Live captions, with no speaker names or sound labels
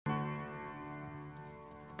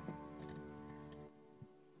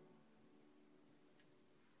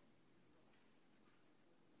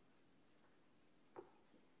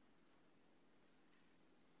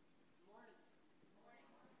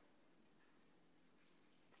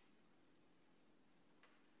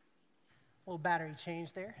little battery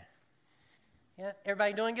change there. Yeah,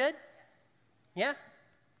 everybody doing good? Yeah?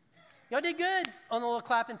 Y'all did good on the little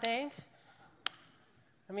clapping thing.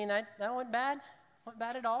 I mean, that wasn't bad. Wasn't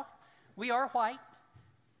bad at all. We are white,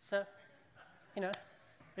 so,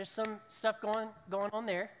 there's some stuff going on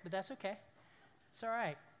there, but that's okay. It's all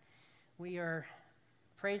right. We are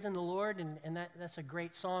praising the Lord, and that's a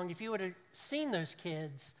great song. If you would have seen those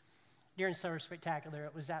kids during Summer Spectacular,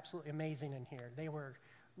 it was absolutely amazing in here. They were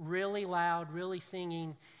really loud, really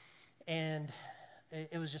singing, and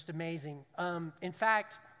it was just amazing. In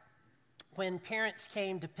fact, when parents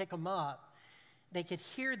came to pick them up, they could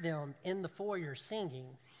hear them in the foyer singing,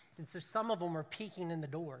 and so some of them were peeking in the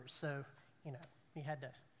doors. So, we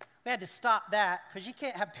had to stop that because you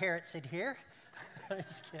can't have parents in here. I'm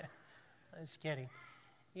just kidding.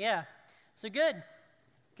 Yeah. So good.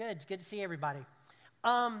 It's good to see everybody.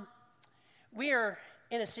 We are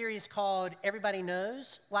in a series called Everybody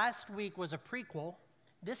Knows. Last week was a prequel.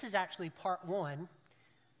 This is actually part 1.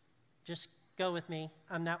 Just go with me.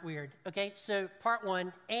 I'm not weird. Okay, so part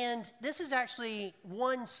 1. And this is actually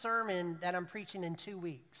one sermon that I'm preaching in 2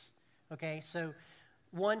 weeks. Okay, so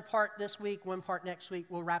one part this week, one part next week.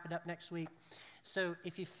 We'll wrap it up next week. So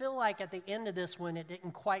if you feel like at the end of this one it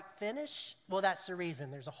didn't quite finish, well, that's the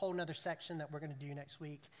reason. There's a whole nother section that we're going to do next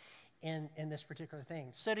week in this particular thing.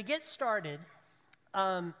 So to get started,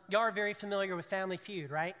 y'all are very familiar with Family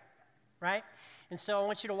Feud, right? Right? And so I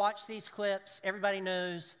want you to watch these clips. Everybody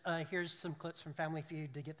knows, here's some clips from Family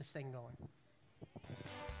Feud to get this thing going.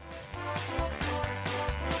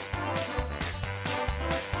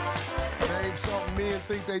 Name something men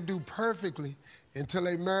think they do perfectly until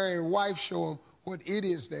they marry a wife show them what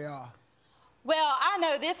idiots they are. Well, I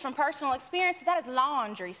know this from personal experience. That is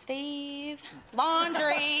laundry, Steve.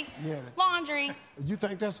 Laundry. Yeah. Laundry. You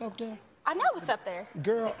think that's up there? I know what's up there.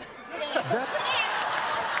 Girl, that's...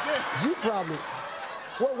 You probably...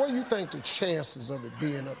 What do you think the chances of it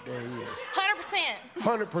being up there is? 100%.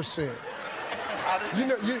 100%.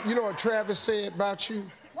 You know what Travis said about you?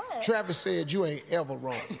 What? Travis said you ain't ever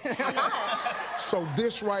wrong. I'm not. So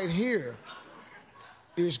this right here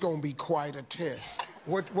is going to be quite a test.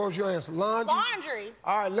 What was your answer? Laundry? Laundry.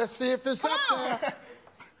 All right, let's see if it's up there.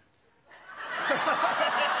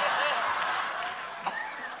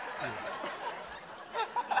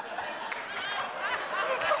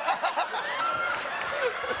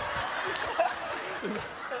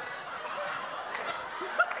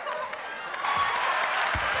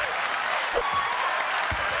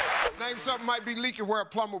 Name something might be leaking where a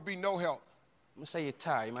plumber would be no help. I'm gonna say your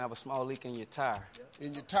tire. You might have a small leak in your tire.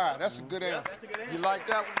 In your tire. That's a good answer. That's a good answer. You like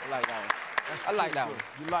that one? I like that one. That's I like that good. one.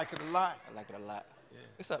 You like it a lot? I like it a lot. Yeah.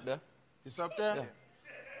 It's up there. It's up there? Yeah.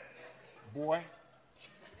 Boy,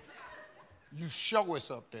 you show it's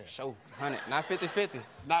up there. Show 100, not 50-50.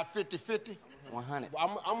 Not 50-50? 100.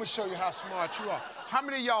 I'm gonna show you how smart you are. How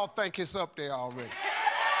many of y'all think it's up there already?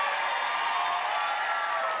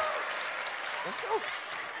 Let's go.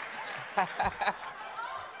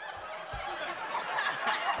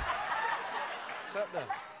 It's up there.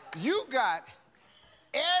 You got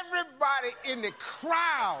everybody in the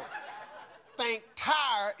crowd think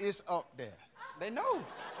tire is up there. They know.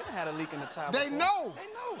 They done had a leak in the tire They before. know. They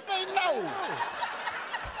know. They know.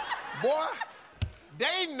 Boy,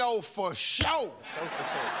 they know for sure.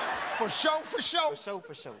 For sure. For sure.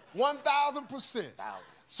 1,000%.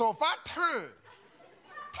 So if I turn,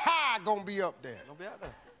 tire gonna be up there. Gonna be out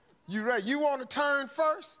there. You ready? You want to turn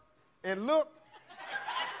first and look?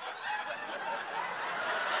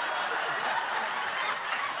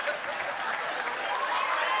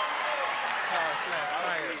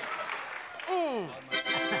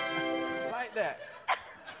 Like that.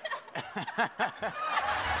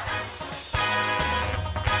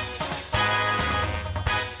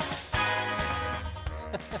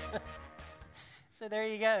 So there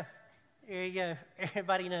you go. There you go.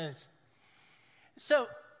 Everybody knows. So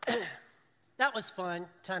that was fun,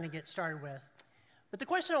 trying to get started with. But the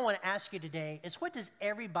question I want to ask you today is, what does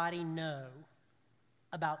everybody know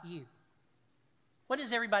about you? What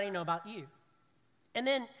does everybody know about you? And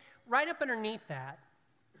then right up underneath that,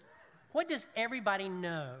 what does everybody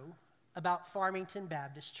know about Farmington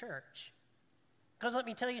Baptist Church? Because let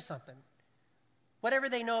me tell you something. Whatever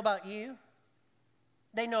they know about you,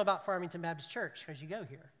 they know about Farmington Baptist Church because you go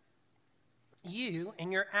here. You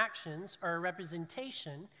and your actions are a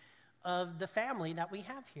representation of the family that we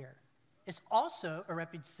have here. It's also a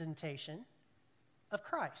representation of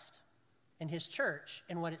Christ and his church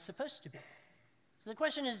and what it's supposed to be. So the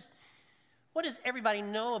question is, what does everybody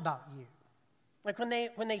know about you? Like when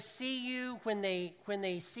they see you, when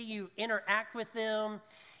they see you interact with them,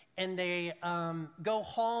 and they go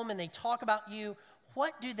home and they talk about you,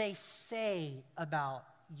 what do they say about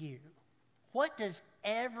you? What does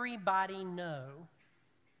everybody know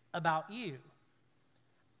about you?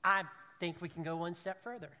 I think we can go one step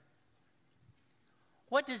further.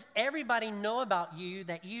 What does everybody know about you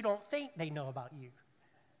that you don't think they know about you?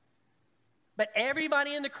 But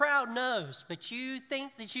everybody in the crowd knows, but you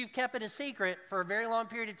think that you've kept it a secret for a very long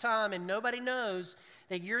period of time and nobody knows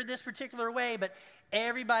that you're this particular way, but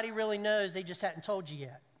everybody really knows, they just hadn't told you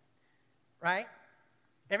yet, right?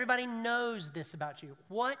 Everybody knows this about you.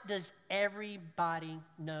 What does everybody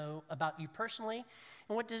know about you personally?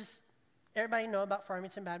 And what does everybody know about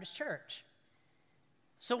Farmington Baptist Church?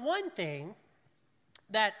 So one thing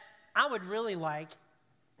that I would really like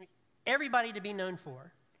everybody to be known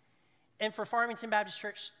for, and for Farmington Baptist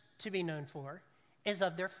Church to be known for, is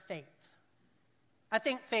of their faith. I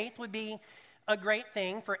think faith would be a great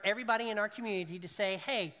thing for everybody in our community to say,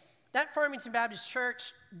 hey, that Farmington Baptist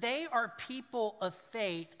Church, they are people of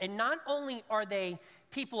faith, and not only are they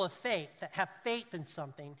people of faith that have faith in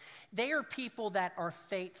something, they are people that are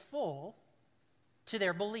faithful to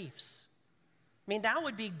their beliefs. I mean, that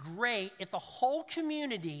would be great if the whole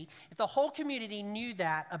community knew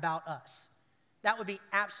that about us. That would be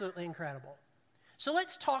absolutely incredible. So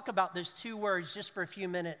let's talk about those two words just for a few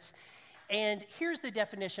minutes. And here's the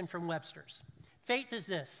definition from Webster's. Faith is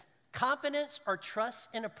this: confidence or trust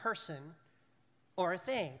in a person or a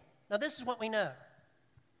thing. Now, this is what we know.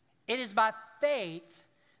 It is by faith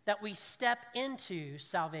that we step into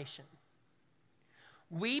salvation.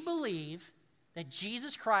 We believe that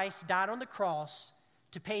Jesus Christ died on the cross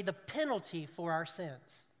to pay the penalty for our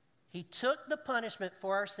sins. He took the punishment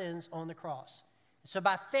for our sins on the cross. So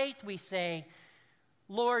by faith we say,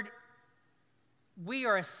 Lord, we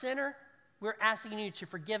are a sinner. We're asking you to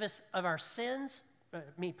forgive us of our sins.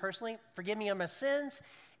 Me personally, forgive me of my sins,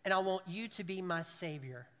 and I want you to be my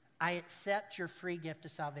Savior. I accept your free gift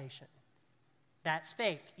of salvation. That's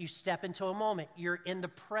faith. You step into a moment. You're in the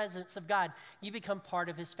presence of God. You become part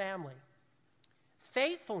of his family.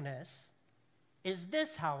 Faithfulness is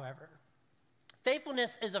this, however.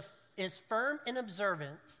 Faithfulness is firm in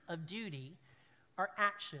observance of duty or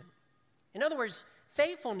action. In other words,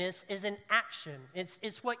 faithfulness is an action.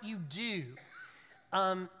 It's what you do.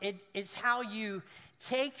 It's how you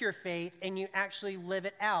take your faith and you actually live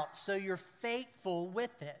it out. So you're faithful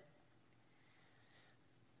with it.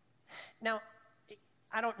 Now,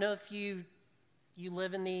 I don't know if you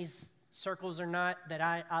live in these circles or not that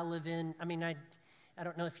I live in. I mean, I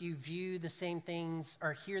don't know if you view the same things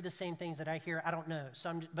or hear the same things that I hear. I don't know.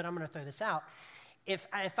 But I'm going to throw this out. If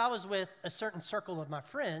I was with a certain circle of my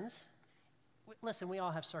friends, listen, we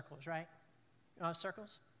all have circles, right? We all have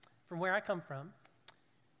circles. From where I come from,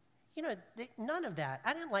 none of that.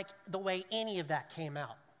 I didn't like the way any of that came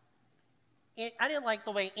out. I didn't like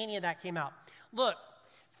the way any of that came out. Look,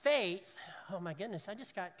 faith, oh my goodness, I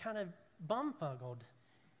just got kind of bumfuggled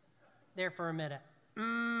there for a minute.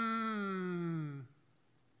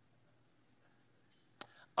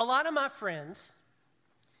 A lot of my friends,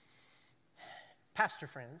 pastor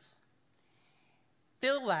friends,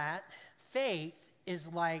 feel that faith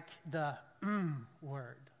is like the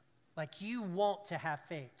word. Like you want to have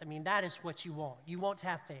faith. I mean, that is what you want. You want to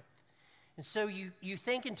have faith. And so you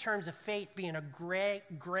think in terms of faith being a great,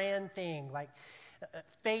 grand thing, like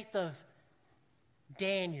faith of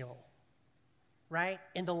Daniel, right,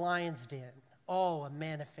 in the lion's den. Oh, a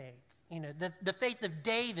man of faith. The faith of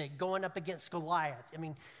David going up against Goliath. I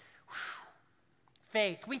mean,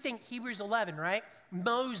 faith. We think Hebrews 11, right?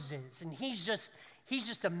 Moses, and he's just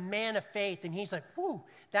a man of faith, and he's like, whoo,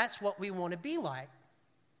 that's what we want to be like.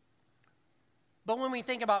 But when we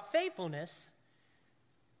think about faithfulness,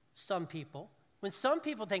 when some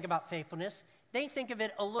people think about faithfulness, they think of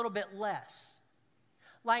it a little bit less.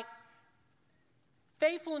 Like,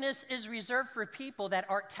 faithfulness is reserved for people that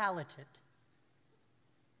aren't talented.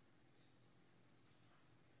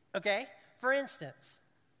 Okay? For instance,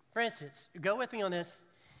 go with me on this.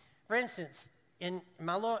 For instance, in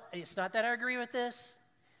my it's not that I agree with this,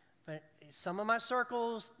 but some of my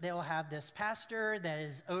circles, they'll have this pastor that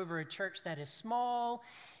is over a church that is small,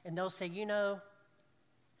 and they'll say,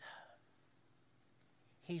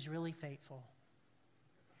 he's really faithful.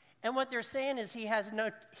 And what they're saying is he has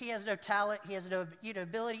no talent, he has no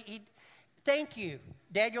ability. Thank you,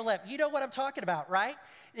 Daniel Lepp. You know what I'm talking about, right?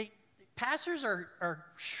 Pastors are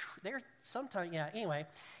they're sometimes, anyway.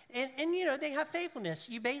 And they have faithfulness.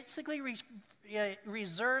 You basically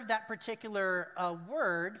reserve that particular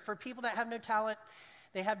word for people that have no talent,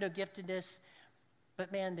 they have no giftedness,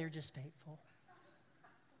 but man, they're just faithful.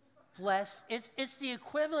 bless, it's the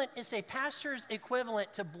equivalent, it's a pastor's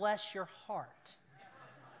equivalent to bless your heart.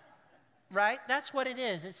 Right? That's what it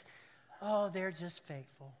is. It's, oh, they're just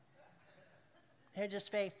faithful. They're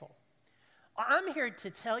just faithful. I'm here to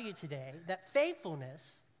tell you today that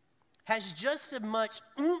faithfulness has just as much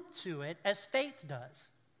oomph to it as faith does.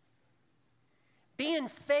 Being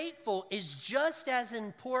faithful is just as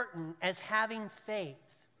important as having faith.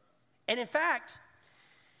 And in fact,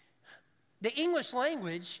 the English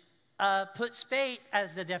language puts faith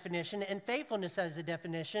as the definition and faithfulness as the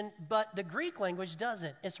definition, but the Greek language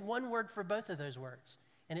doesn't. It's one word for both of those words,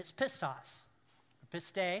 and it's pistos, or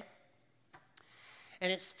piste,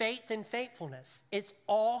 and it's faith and faithfulness. It's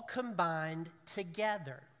all combined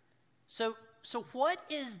together. So what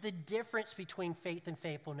is the difference between faith and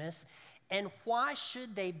faithfulness, and why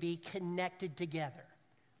should they be connected together?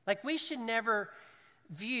 Like, we should never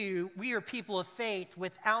view we are people of faith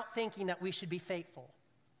without thinking that we should be faithful.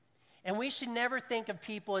 And we should never think of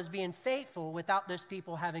people as being faithful without those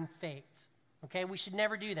people having faith. Okay, we should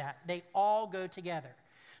never do that. They all go together.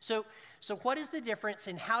 So what is the difference,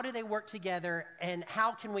 and how do they work together, and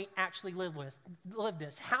how can we actually live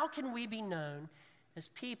this? How can we be known as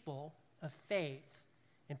people of faith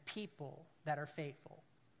and people that are faithful?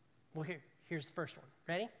 Well, here's the first one.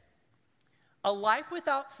 Ready? A life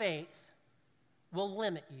without faith will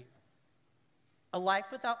limit you. A life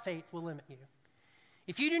without faith will limit you.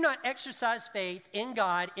 If you do not exercise faith in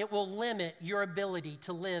God, it will limit your ability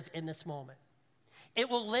to live in this moment. It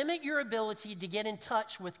will limit your ability to get in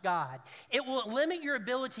touch with God. It will limit your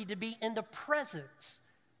ability to be in the presence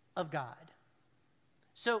of God.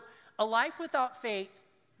 So a life without faith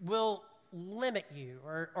will limit you,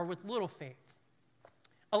 or with little faith.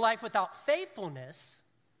 A life without faithfulness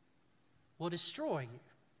will destroy you.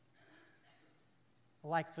 A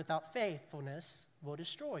life without faithfulness will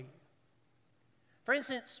destroy you. For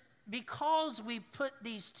instance, because we put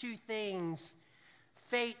these two things,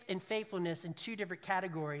 faith and faithfulness, in two different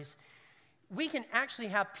categories, we can actually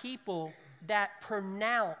have people that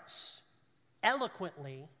pronounce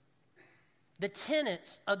eloquently the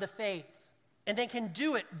tenets of the faith, and they can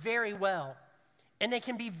do it very well, and they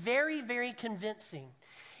can be very, very convincing.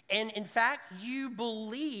 And in fact, you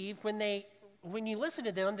believe when you listen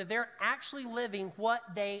to them that they're actually living what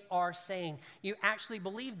they are saying. You actually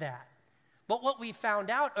believe that. But what we found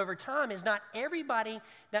out over time is not everybody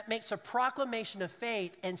that makes a proclamation of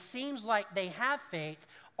faith and seems like they have faith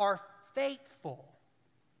are faithful.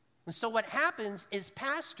 And so what happens is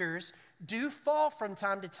pastors do fall from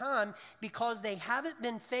time to time because they haven't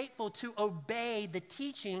been faithful to obey the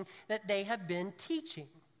teaching that they have been teaching.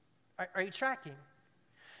 Are you tracking?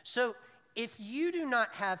 So if you do not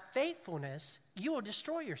have faithfulness, you will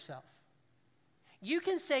destroy yourself. You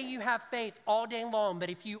can say you have faith all day long, but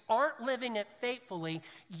if you aren't living it faithfully,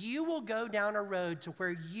 you will go down a road to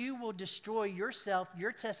where you will destroy yourself,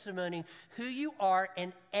 your testimony, who you are,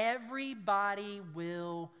 and everybody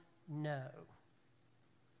will know.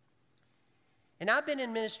 And I've been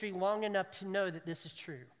in ministry long enough to know that this is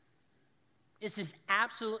true. This is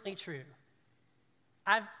absolutely true.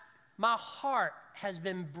 My heart has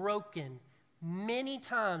been broken many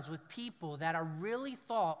times with people that I really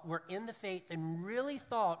thought were in the faith and really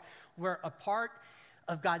thought were a part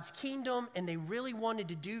of God's kingdom, and they really wanted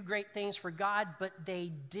to do great things for God, but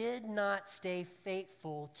they did not stay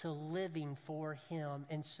faithful to living for Him,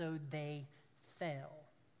 and so they fell.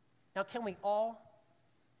 Now, can we all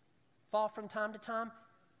fall from time to time?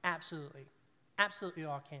 Absolutely. Absolutely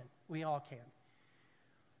all can. We all can.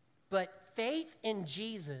 But faith in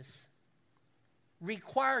Jesus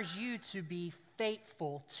requires you to be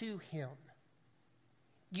faithful to Him.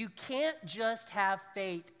 You can't just have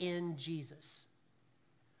faith in Jesus.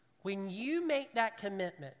 When you make that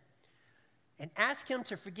commitment and ask Him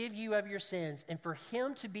to forgive you of your sins and for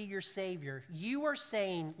Him to be your Savior, you are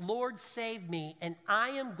saying, Lord, save me, and I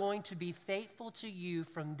am going to be faithful to you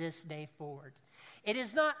from this day forward. It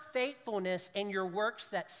is not faithfulness in your works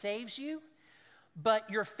that saves you, but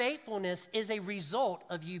your faithfulness is a result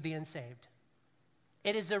of you being saved.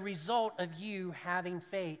 It is a result of you having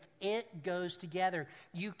faith. It goes together.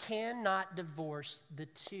 You cannot divorce the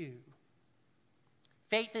two.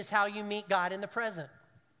 Faith is how you meet God in the present.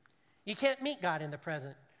 You can't meet God in the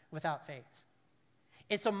present without faith.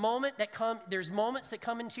 It's a moment that there's moments that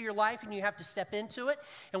come into your life and you have to step into it.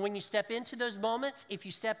 And when you step into those moments, if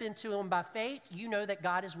you step into them by faith, you know that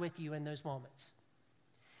God is with you in those moments.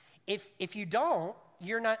 If you don't,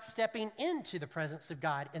 you're not stepping into the presence of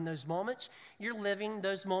God in those moments. You're living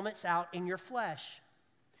those moments out in your flesh.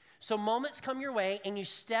 So moments come your way, and you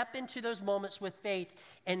step into those moments with faith,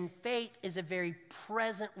 and faith is a very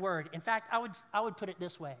present word. In fact, I would put it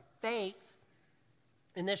this way. faith,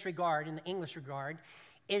 in this regard, in the English regard,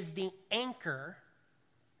 is the anchor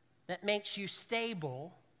that makes you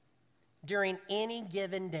stable during any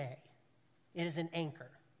given day. It is an anchor.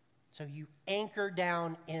 So you anchor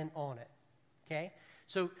down in on it, okay?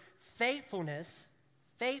 So faithfulness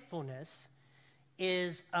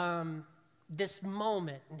is this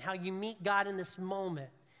moment and how you meet God in this moment.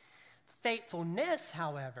 Faithfulness,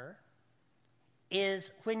 however, is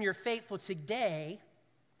when you're faithful today,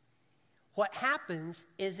 what happens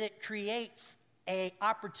is it creates an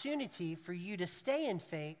opportunity for you to stay in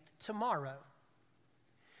faith tomorrow.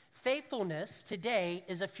 Faithfulness today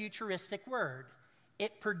is a futuristic word.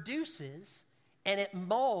 It produces and it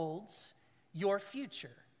molds your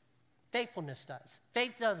future. Faithfulness does.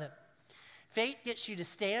 Faith doesn't. Faith gets you to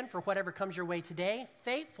stand for whatever comes your way today.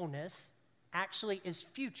 Faithfulness actually is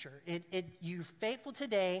future. You're faithful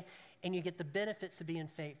today, and you get the benefits of being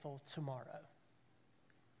faithful tomorrow.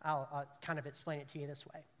 I'll kind of explain it to you this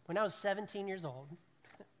way. When I was 17 years old,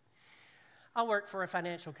 I worked for a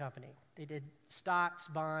financial company. They did stocks,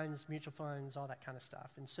 bonds, mutual funds, all that kind of stuff.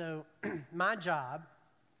 And so my job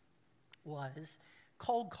was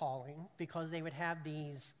cold calling because they would have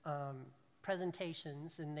these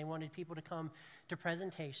presentations, and they wanted people to come to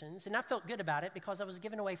presentations. And I felt good about it because I was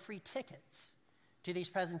giving away free tickets to these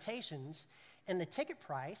presentations, and the ticket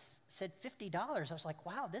price said $50. I was like,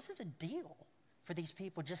 wow, this is a deal for these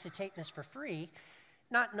people just to take this for free,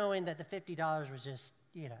 not knowing that the $50 was just,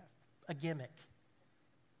 a gimmick.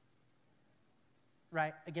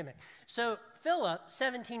 Right? A gimmick. So Philip,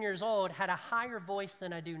 17 years old, had a higher voice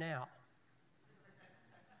than I do now.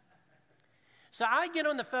 So I get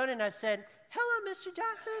on the phone and I said, hello, Mr.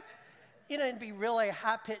 Johnson. It'd be really a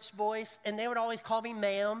high-pitched voice, and they would always call me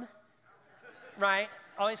ma'am, right?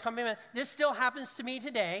 Always call me ma'am. This still happens to me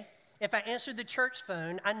today. If I answer the church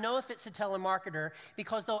phone, I know if it's a telemarketer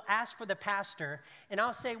because they'll ask for the pastor, and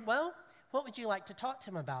I'll say, well, what would you like to talk to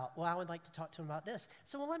him about? Well, I would like to talk to him about this.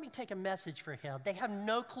 So, well, let me take a message for him. They have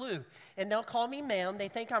no clue, and they'll call me ma'am. They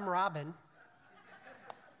think I'm Robin.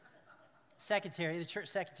 Secretary, the church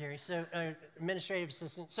secretary, so administrative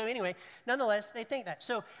assistant. So anyway, nonetheless, they think that.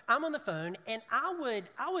 So I'm on the phone, and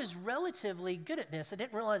I was relatively good at this. I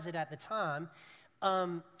didn't realize it at the time.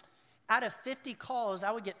 Out of 50 calls, I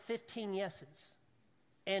would get 15 yeses.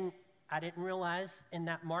 And I didn't realize in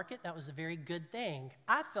that market that was a very good thing.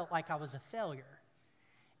 I felt like I was a failure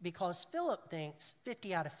because Philip thinks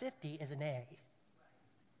 50 out of 50 is an A.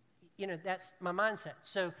 That's my mindset.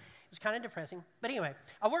 So it was kind of depressing. But anyway,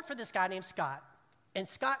 I worked for this guy named Scott, and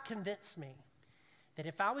Scott convinced me that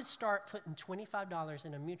if I would start putting $25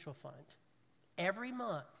 in a mutual fund every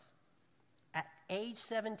month at age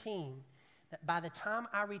 17, that by the time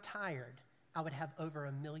I retired, I would have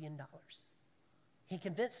over $1 million. He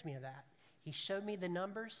convinced me of that. He showed me the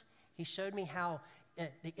numbers. He showed me how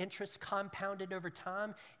the interest compounded over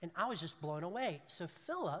time, and I was just blown away. So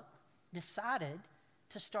Philip decided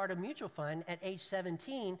to start a mutual fund at age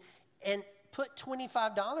 17 and put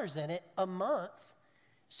 $25 in it a month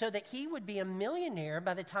so that he would be a millionaire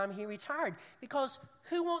by the time he retired. Because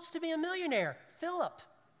who wants to be a millionaire? Philip,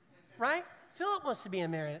 right? Philip wants to be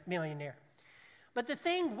a millionaire. But the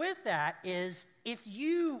thing with that is if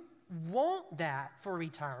you want that for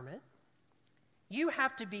retirement, you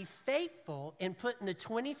have to be faithful in putting the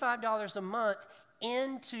 $25 a month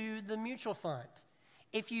into the mutual fund.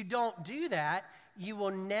 If you don't do that, you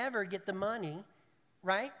will never get the money,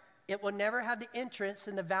 right? It will never have the interest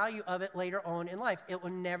and the value of it later on in life. It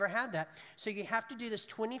will never have that. So you have to do this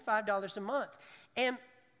 $25 a month. And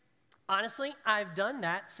honestly, I've done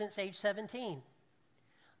that since age 17.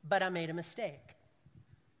 But I made a mistake.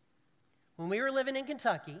 When we were living in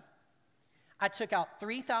Kentucky, I took out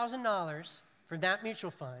 $3,000 from that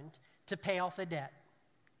mutual fund to pay off a debt.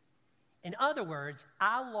 In other words,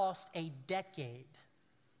 I lost a decade.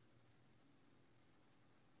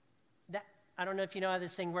 I don't know if you know how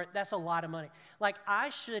this thing works. That's a lot of money. Like, I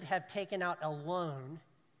should have taken out a loan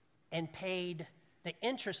and paid the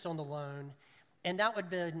interest on the loan, and that would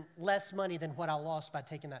have been less money than what I lost by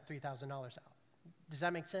taking that $3,000 out. Does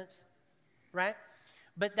that make sense? Right?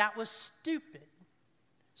 But that was stupid.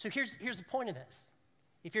 So here's the point of this.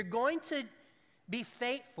 If you're going to be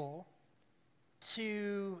faithful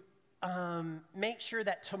to make sure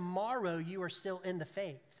that tomorrow you are still in the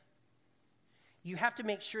faith, you have to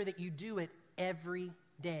make sure that you do it every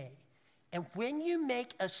day. And when you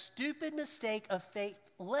make a stupid mistake of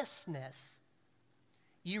faithlessness,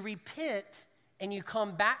 you repent and you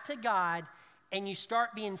come back to God and you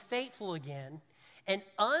start being faithful again. And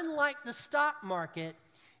unlike the stock market,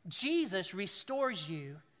 Jesus restores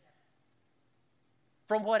you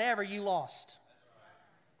from whatever you lost.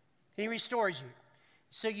 He restores you.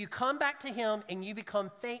 So you come back to him and you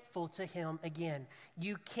become faithful to him again.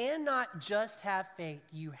 You cannot just have faith.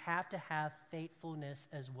 You have to have faithfulness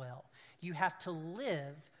as well. You have to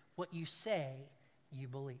live what you say you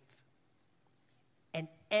believe. And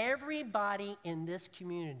everybody in this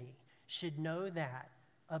community should know that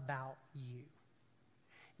about you.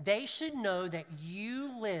 They should know that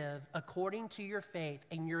you live according to your faith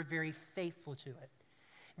and you're very faithful to it.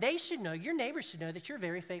 They should know, your neighbors should know that you're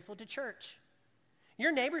very faithful to church.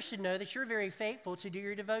 Your neighbors should know that you're very faithful to do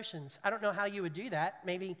your devotions. I don't know how you would do that.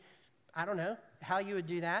 Maybe, I don't know how you would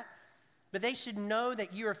do that. But they should know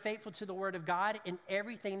that you are faithful to the Word of God in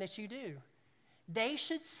everything that you do. They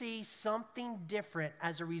should see something different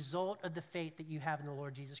as a result of the faith that you have in the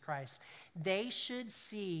Lord Jesus Christ. They should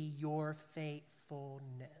see your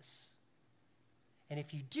faithfulness. And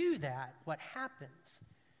if you do that, what happens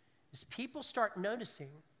is people start noticing,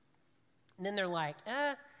 and then they're like,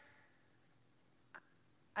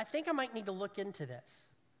 I think I might need to look into this.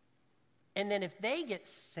 And then if they get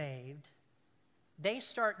saved, they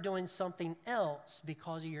start doing something else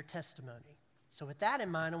because of your testimony. So with that in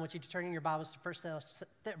mind, I want you to turn in your Bibles to 1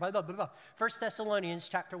 Thessalonians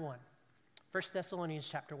chapter 1. 1 Thessalonians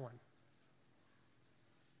chapter 1.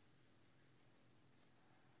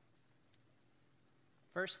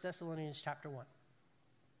 1 Thessalonians chapter 1.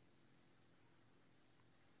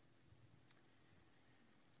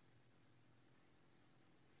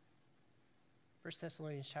 First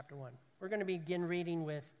Thessalonians chapter 1. We're going to begin reading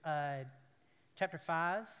with chapter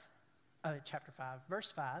 5,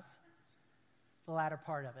 verse 5, the latter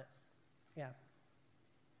part of it. Yeah.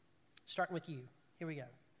 Starting with you. Here we go.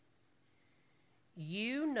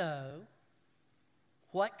 You know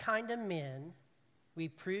what kind of men we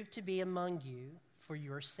prove to be among you for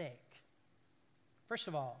your sake. First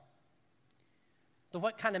of all, the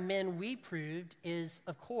what kind of men we proved is,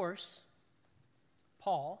 of course,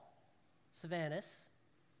 Paul, Silvanus,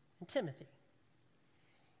 and Timothy.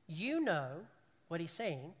 You know what he's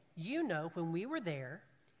saying. You know when we were there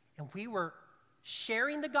and we were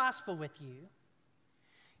sharing the gospel with you,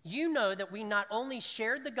 you know that we not only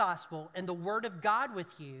shared the gospel and the word of God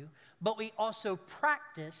with you, but we also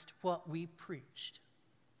practiced what we preached.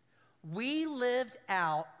 We lived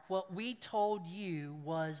out what we told you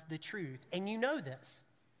was the truth, and you know this.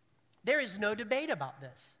 There is no debate about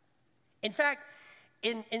this. In fact,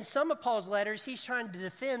 in some of Paul's letters, he's trying to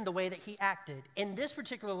defend the way that he acted. In this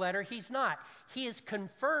particular letter, he's not. He is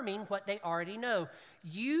confirming what they already know.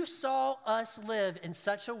 You saw us live in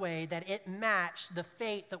such a way that it matched the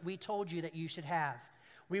faith that we told you that you should have.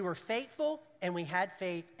 We were faithful, and we had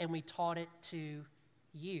faith, and we taught it to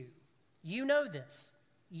you. You know this.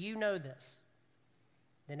 You know this.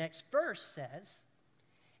 The next verse says,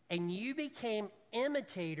 and you became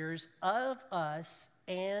imitators of us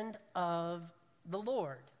and of the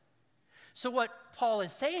Lord. So what Paul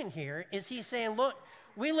is saying here is he's saying, look,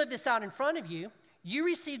 we lived this out in front of you. You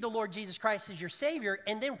received the Lord Jesus Christ as your Savior,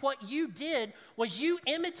 and then what you did was you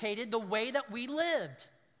imitated the way that we lived.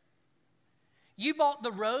 You bought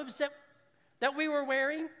the robes that we were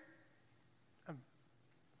wearing.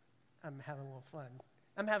 I'm having a little fun.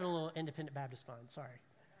 I'm having a little independent Baptist fun, sorry.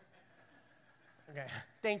 Okay,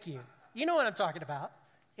 thank you. You know what I'm talking about.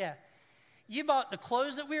 Yeah. You bought the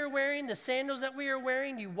clothes that we were wearing, the sandals that we were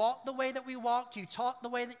wearing. You walked the way that we walked. You taught the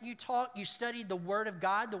way that you taught. You studied the Word of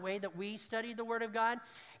God the way that we studied the Word of God.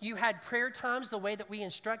 You had prayer times the way that we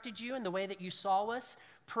instructed you and the way that you saw us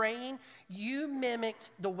praying. You mimicked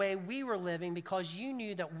the way we were living because you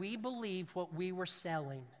knew that we believed what we were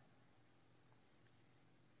selling.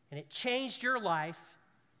 And it changed your life,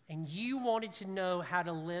 and you wanted to know how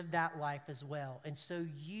to live that life as well. And so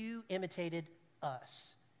you imitated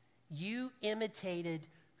us. You imitated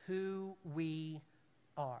who we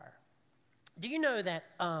are. Do you know that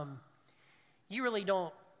you really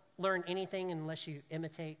don't learn anything unless you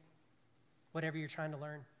imitate whatever you're trying to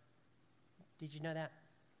learn? Did you know that?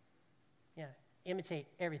 Yeah, imitate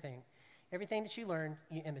everything. Everything that you learn,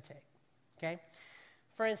 you imitate, okay?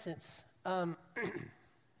 For instance, I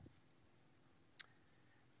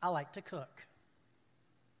like to cook.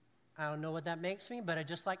 I don't know what that makes me, but I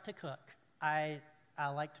just like to cook. I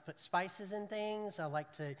like to put spices in things. I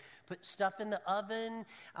like to put stuff in the oven.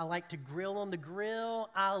 I like to grill on the grill.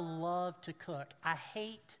 I love to cook. I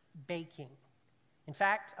hate baking. In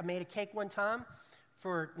fact, I made a cake one time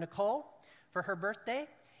for Nicole for her birthday,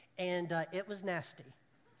 and it was nasty.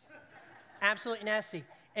 Absolutely nasty.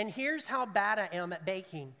 And here's how bad I am at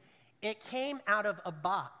baking. It came out of a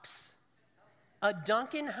box, a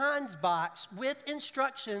Duncan Hines box with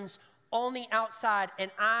instructions on the outside,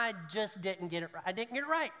 and I just didn't get it right. I didn't get it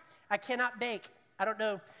right. I cannot bake. I don't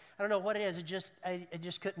know I don't know what it is. I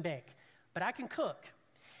just couldn't bake. But I can cook.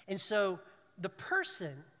 And so the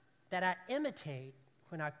person that I imitate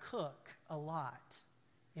when I cook a lot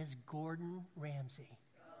is Gordon Ramsay.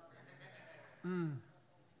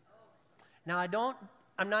 Now,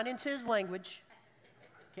 I'm not into his language.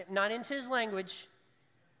 Not into his language.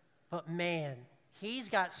 But man, he's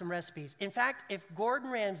got some recipes. In fact, if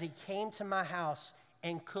Gordon Ramsay came to my house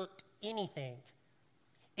and cooked anything,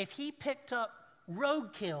 if he picked up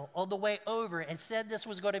roadkill on the way over and said this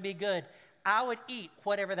was going to be good, I would eat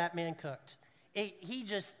whatever that man cooked.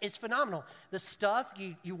 It's phenomenal. The stuff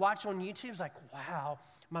you watch on YouTube is like, wow,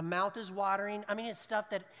 my mouth is watering. I mean, it's stuff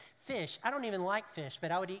that fish. I don't even like fish,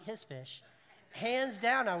 but I would eat his fish. Hands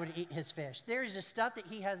down, I would eat his fish. There's just stuff that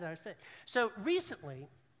he has that I would fit. So recently,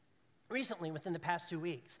 within the past 2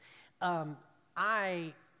 weeks,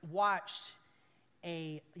 I watched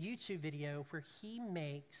a YouTube video where he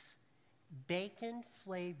makes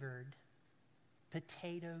bacon-flavored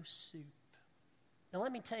potato soup. Now,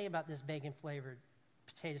 let me tell you about this bacon-flavored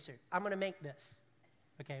potato soup. I'm going to make this,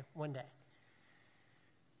 okay, one day.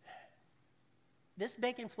 This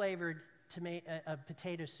bacon-flavored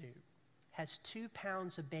potato soup has 2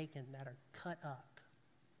 pounds of bacon that are cut up.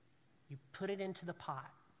 You put it into the pot,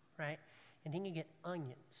 right? And then you get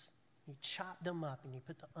onions. You chop them up and you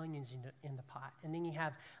put the onions in the pot. And then you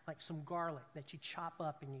have like some garlic that you chop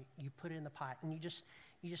up and you put it in the pot. And you just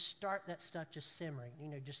start that stuff just simmering,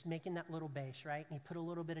 just making that little base, right? And you put a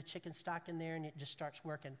little bit of chicken stock in there and it just starts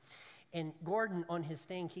working. And Gordon, on his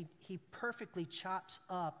thing, he perfectly chops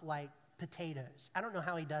up like potatoes. I don't know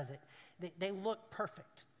how he does it. They look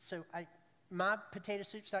perfect. So my potato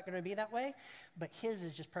soup's not going to be that way, but his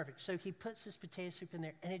is just perfect. So he puts this potato soup in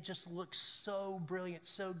there, and it just looks so brilliant,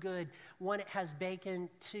 so good. One, it has bacon.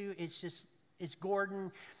 Two, it's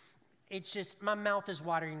Gordon. It's just, my mouth is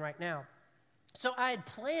watering right now. So I had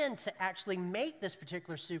planned to actually make this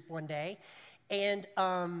particular soup one day, and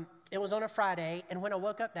it was on a Friday, and when I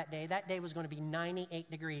woke up that day was going to be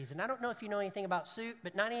 98 degrees. And I don't know if you know anything about soup,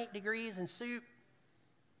 but 98 degrees in soup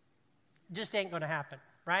just ain't going to happen.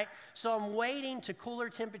 Right? So I'm waiting to cooler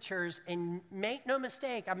temperatures, and make no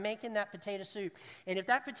mistake, I'm making that potato soup. And if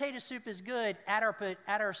that potato soup is good, at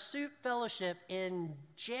our soup fellowship in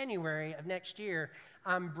January of next year,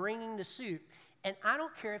 I'm bringing the soup. And I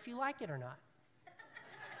don't care if you like it or not.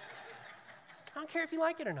 I don't care if you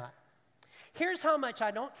like it or not. Here's how much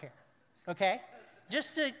I don't care, okay?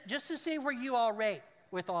 Just to see where you all rate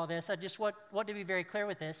with all this, I just want to be very clear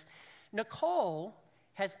with this. Nicole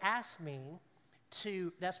has asked me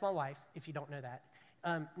that's my wife, if you don't know that.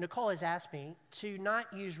 Nicole has asked me to not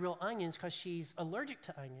use real onions because she's allergic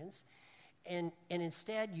to onions and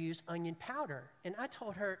instead use onion powder. And I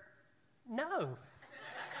told her, no.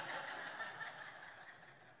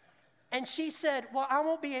 And she said, well, I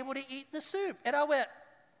won't be able to eat the soup. And I went,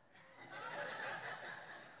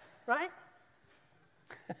 right?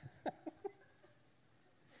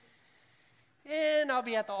 And I'll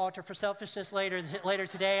be at the altar for selfishness later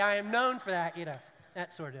today. I am known for that,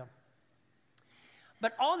 that sort of deal.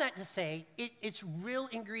 But all that to say, it's real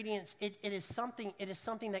ingredients. It is something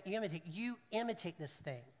that you imitate. You imitate this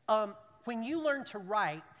thing. When you learn to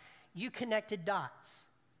write, you connected dots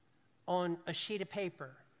on a sheet of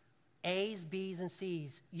paper, A's, B's, and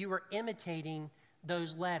C's. You were imitating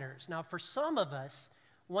those letters. Now, for some of us,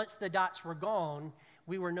 once the dots were gone,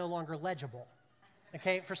 we were no longer legible.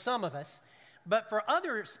 Okay, for some of us. But for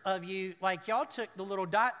others of you, like y'all took the little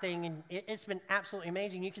dot thing, and it's been absolutely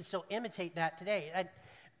amazing. You can still imitate that today.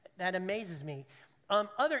 That amazes me.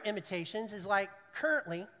 Other imitations is like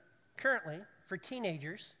currently, for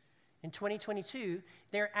teenagers in 2022,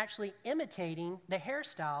 they're actually imitating the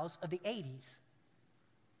hairstyles of the 80s.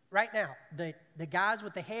 Right now, the guys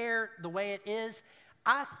with the hair, the way it is,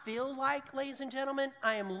 I feel like, ladies and gentlemen,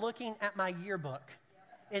 I am looking at my yearbook.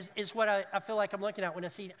 Is what I feel like I'm looking at when I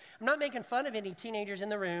see. I'm not making fun of any teenagers in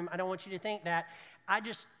the room. I don't want you to think that. I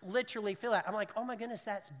just literally feel that. I'm like, oh my goodness,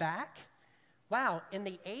 that's back? Wow, in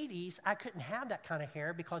the 80s, I couldn't have that kind of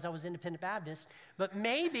hair because I was Independent Baptist. But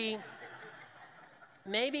maybe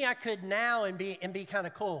I could now and be kind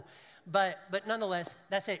of cool. But nonetheless,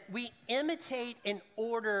 that's it. We imitate in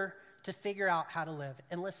order to figure out how to live.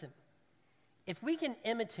 And listen, if we can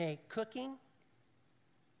imitate cooking,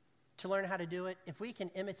 to learn how to do it, if we can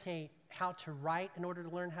imitate how to write in order to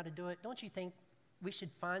learn how to do it, don't you think we should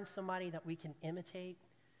find somebody that we can imitate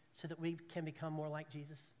so that we can become more like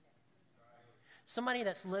Jesus? Somebody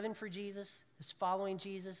that's living for Jesus, that's following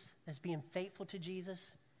Jesus, that's being faithful to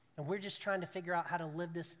Jesus. And we're just trying to figure out how to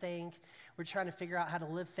live this thing. We're trying to figure out how to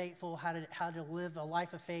live faithful, how to live a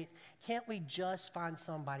life of faith. Can't we just find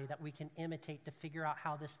somebody that we can imitate to figure out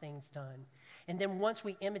how this thing's done? And then once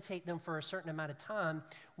we imitate them for a certain amount of time,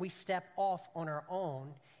 we step off on our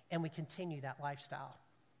own and we continue that lifestyle.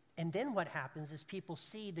 And then what happens is people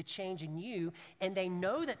see the change in you, and they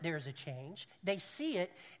know that there's a change. They see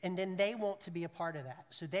it, and then they want to be a part of that.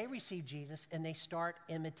 So they receive Jesus, and they start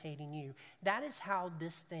imitating you. That is how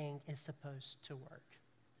this thing is supposed to work.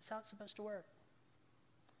 That's how it's supposed to work.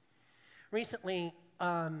 Recently,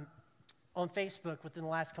 on Facebook, within the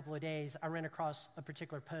last couple of days, I ran across a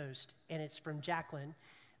particular post, and it's from Jacqueline.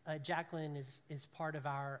 Jacqueline is part of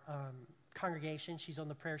our congregation. She's on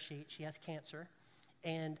the prayer sheet. She has cancer.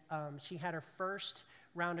 And she had her first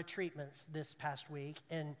round of treatments this past week,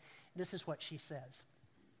 and this is what she says.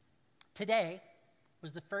 Today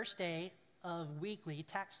was the first day of weekly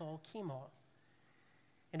Taxol chemo.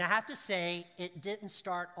 And I have to say, it didn't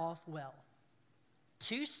start off well.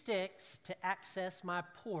 2 sticks to access my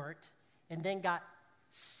port, and then got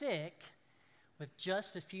sick with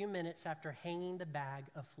just a few minutes after hanging the bag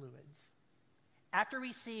of fluids. After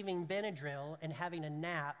receiving Benadryl and having a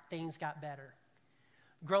nap, things got better.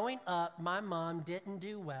 Growing up, my mom didn't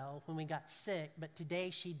do well when we got sick, but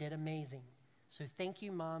today she did amazing. So thank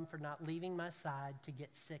you, Mom, for not leaving my side to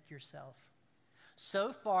get sick yourself.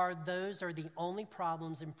 So far, those are the only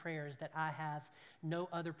problems and prayers that I have, no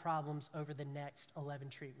other problems over the next 11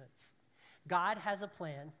 treatments. God has a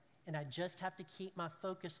plan, and I just have to keep my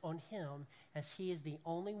focus on Him, as He is the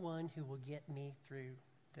only one who will get me through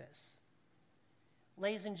this.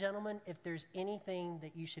 Ladies and gentlemen, if there's anything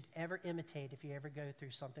that you should ever imitate if you ever go through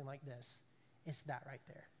something like this, it's that right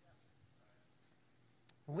there.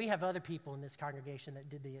 We have other people in this congregation that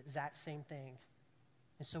did the exact same thing.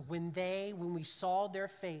 And so when we saw their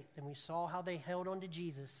faith and we saw how they held on to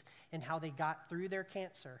Jesus and how they got through their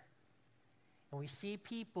cancer, and we see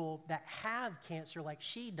people that have cancer like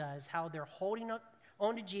she does, how they're holding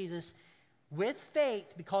on to Jesus with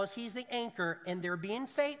faith because He's the anchor and they're being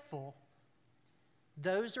faithful,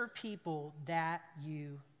 those are people that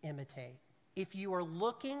you imitate. If you are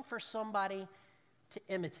looking for somebody to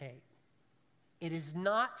imitate, it is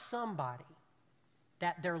not somebody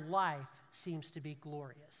that their life seems to be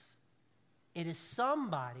glorious. It is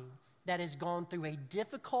somebody that has gone through a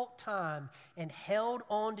difficult time and held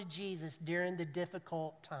on to Jesus during the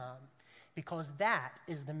difficult time, because that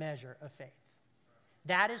is the measure of faith.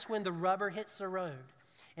 That is when the rubber hits the road.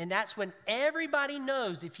 And that's when everybody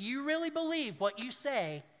knows if you really believe what you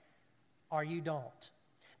say or you don't.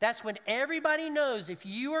 That's when everybody knows if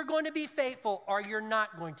you are going to be faithful or you're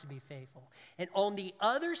not going to be faithful. And on the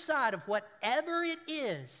other side of whatever it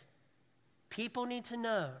is, people need to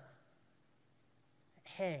know,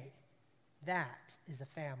 hey, that is a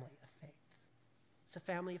family of faith. It's a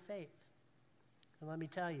family of faith. And let me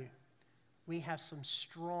tell you, we have some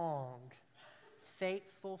strong,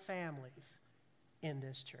 faithful families in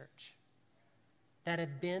this church that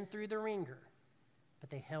have been through the ringer,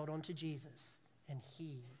 but they held on to Jesus, and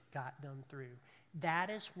He got them through.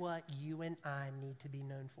 That is what you and I need to be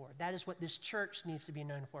known for. That is what this church needs to be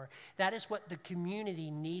known for. That is what the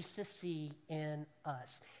community needs to see in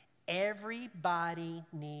us. Everybody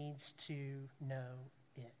needs to know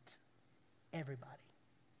it. Everybody.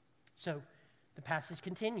 So the passage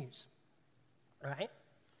continues, right?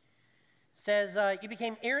 Says, you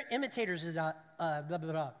became imitators of, blah, blah,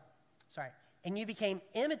 blah. Sorry. And you became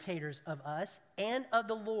imitators of us and of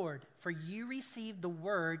the Lord, for you received the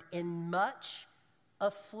word in much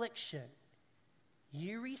affliction.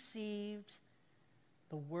 You received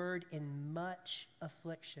the word in much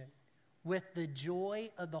affliction with the joy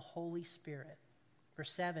of the Holy Spirit.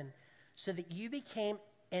 Verse 7, so that you became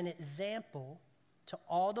an example to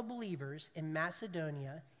all the believers in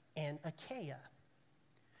Macedonia and Achaia.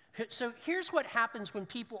 So here's what happens when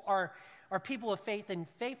people are people of faith and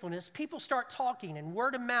faithfulness. People start talking, and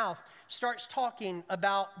word of mouth starts talking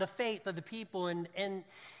about the faith of the people, and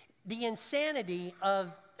the insanity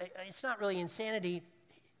of, it's not really insanity,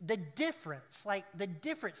 the difference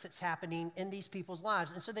that's happening in these people's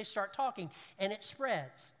lives. And so they start talking, and it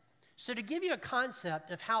spreads. So to give you a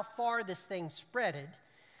concept of how far this thing spreaded,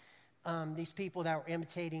 these people that were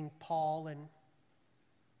imitating Paul and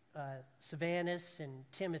Silvanus and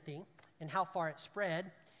Timothy, and how far it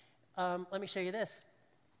spread, let me show you this.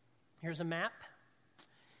 Here's a map.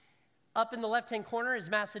 Up in the left-hand corner is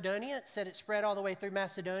Macedonia. It said it spread all the way through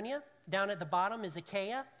Macedonia. Down at the bottom is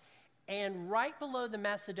Achaia. And right below the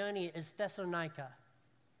Macedonia is Thessalonica.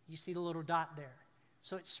 You see the little dot there.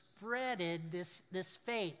 So it spreaded this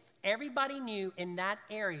faith. Everybody knew in that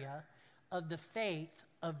area of the faith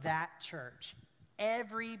of that church.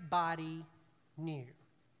 Everybody knew.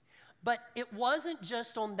 But it wasn't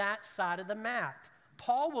just on that side of the map.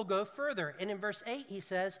 Paul will go further, and in verse 8 he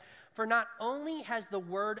says, "For not only has the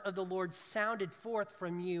word of the Lord sounded forth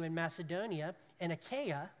from you in Macedonia and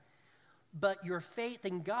Achaia, but your faith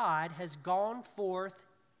in God has gone forth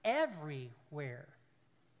everywhere."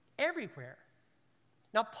 Everywhere.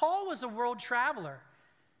 Now, Paul was a world traveler,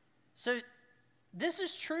 so this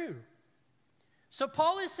is true. So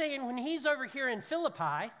Paul is saying when he's over here in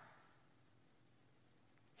Philippi,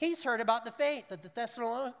 he's heard about the faith that the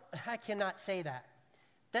Thessalonians, I cannot say that,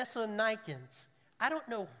 Thessalonians. I don't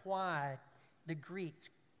know why the Greeks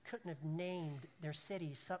couldn't have named their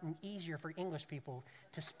cities something easier for English people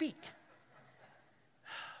to speak.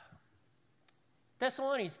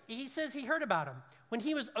 Thessalonians, he says he heard about them. When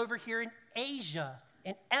he was over here in Asia,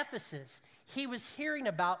 in Ephesus, he was hearing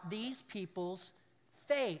about these people's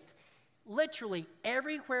faith. Literally,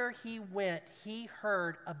 everywhere he went, he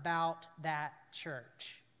heard about that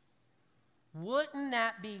church. Wouldn't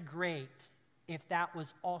that be great if that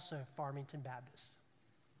was also Farmington Baptist?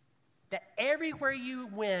 That everywhere you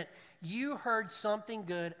went, you heard something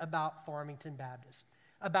good about Farmington Baptist,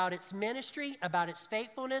 about its ministry, about its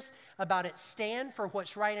faithfulness, about its stand for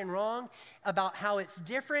what's right and wrong, about how it's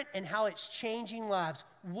different and how it's changing lives.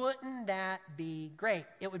 Wouldn't that be great?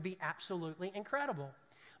 It would be absolutely incredible.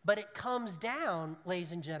 But it comes down,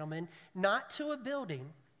 ladies and gentlemen, not to a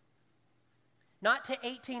building, not to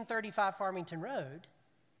 1835 Farmington Road.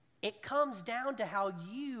 It comes down to how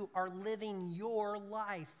you are living your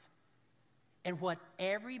life and what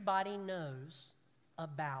everybody knows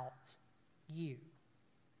about you.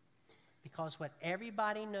 Because what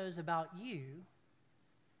everybody knows about you,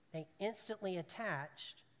 they instantly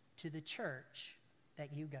attach to the church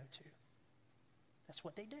that you go to. That's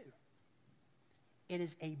what they do. It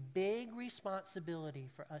is a big responsibility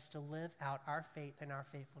for us to live out our faith and our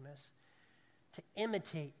faithfulness, to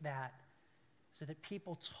imitate that so that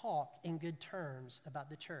people talk in good terms about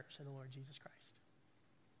the church of the Lord Jesus Christ.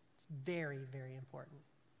 It's very, very important.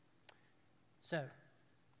 So,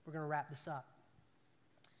 we're going to wrap this up.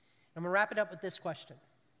 I'm going to wrap it up with this question.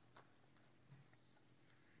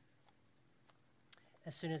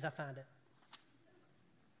 As soon as I find it.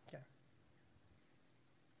 Okay.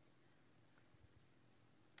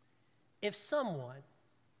 If someone,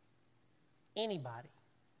 anybody,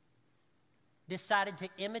 decided to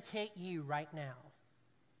imitate you right now,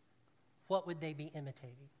 what would they be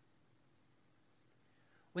imitating?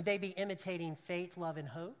 Would they be imitating faith, love, and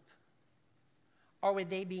hope? Or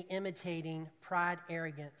would they be imitating pride,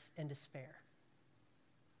 arrogance, and despair?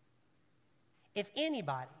 If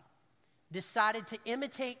anybody decided to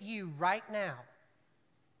imitate you right now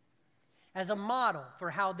as a model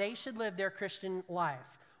for how they should live their Christian life,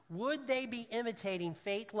 would they be imitating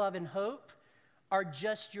faith, love, and hope, or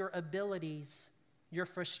just your abilities, your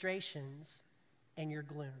frustrations, and your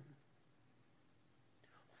gloom?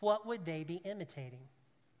 What would they be imitating?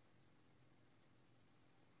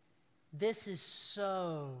 This is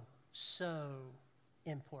so, so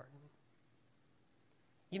important.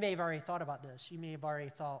 You may have already thought about this. You may have already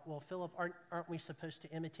thought, well, Philip, aren't we supposed to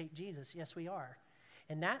imitate Jesus? Yes, we are.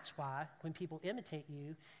 And that's why when people imitate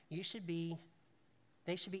you, they should be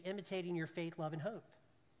imitating your faith, love, and hope.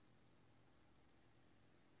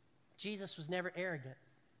 Jesus was never arrogant.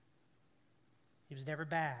 He was never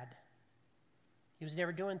bad. He was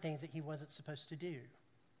never doing things that he wasn't supposed to do.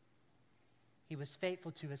 He was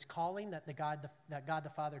faithful to his calling that God the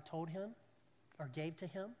Father told him or gave to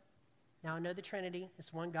him. Now, I know the Trinity.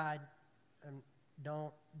 It's one God.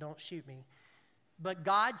 Don't shoot me. But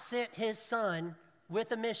God sent his Son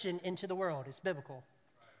with a mission into the world. It's biblical.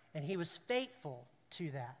 And he was faithful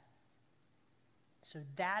to that. So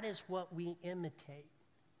that is what we imitate.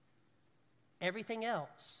 Everything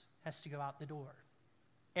else has to go out the door.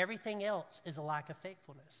 Everything else is a lack of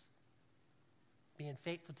faithfulness. Being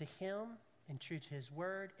faithful to him and true to his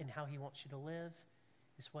word and how he wants you to live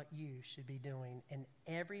is what you should be doing. And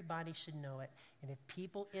everybody should know it. And if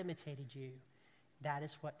people imitated you, that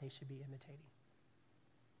is what they should be imitating.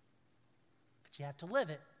 But you have to live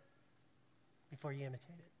it before you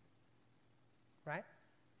imitate it. Right?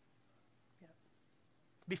 Yeah.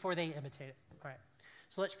 Before they imitate it. All right.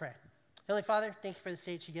 So let's pray. Heavenly Father, thank you for the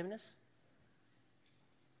state that you've given us.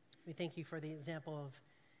 We thank you for the example of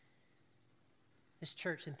this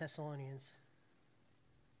church in Thessalonians.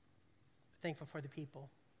 We're thankful for the people.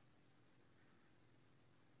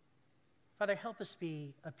 Father, help us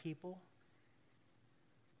be a people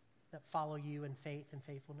that follow you in faith and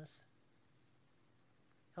faithfulness.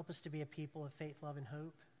 Help us to be a people of faith, love, and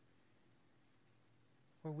hope,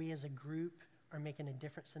 where we as a group are making a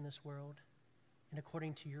difference in this world and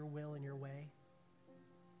according to your will and your way.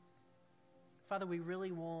 Father, we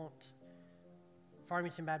really want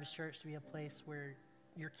Farmington Baptist Church to be a place where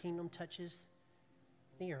your kingdom touches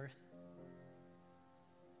the earth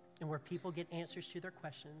and where people get answers to their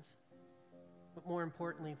questions, but more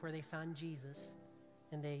importantly, where they find Jesus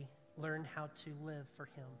and they learn how to live for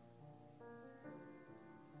him.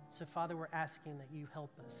 So, Father, we're asking that you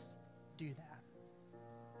help us do that.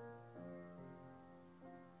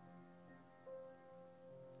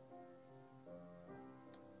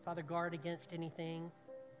 Father, guard against anything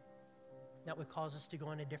that would cause us to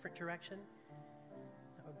go in a different direction,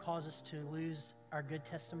 that would cause us to lose our good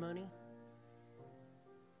testimony.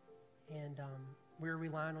 And we're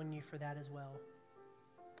relying on you for that as well.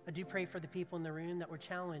 I do pray for the people in the room that were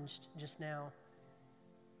challenged just now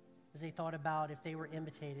as they thought about if they were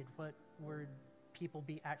imitated, what would people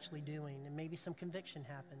be actually doing? And maybe some conviction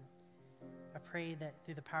happened. I pray that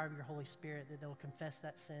through the power of your Holy Spirit that they'll confess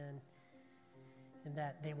that sin and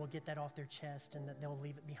that they will get that off their chest and that they'll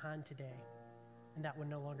leave it behind today and that will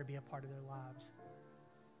no longer be a part of their lives.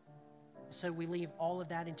 So we leave all of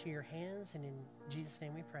that into your hands, and in Jesus'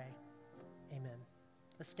 name we pray. Amen.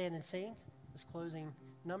 Let's stand and sing this closing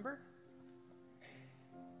number.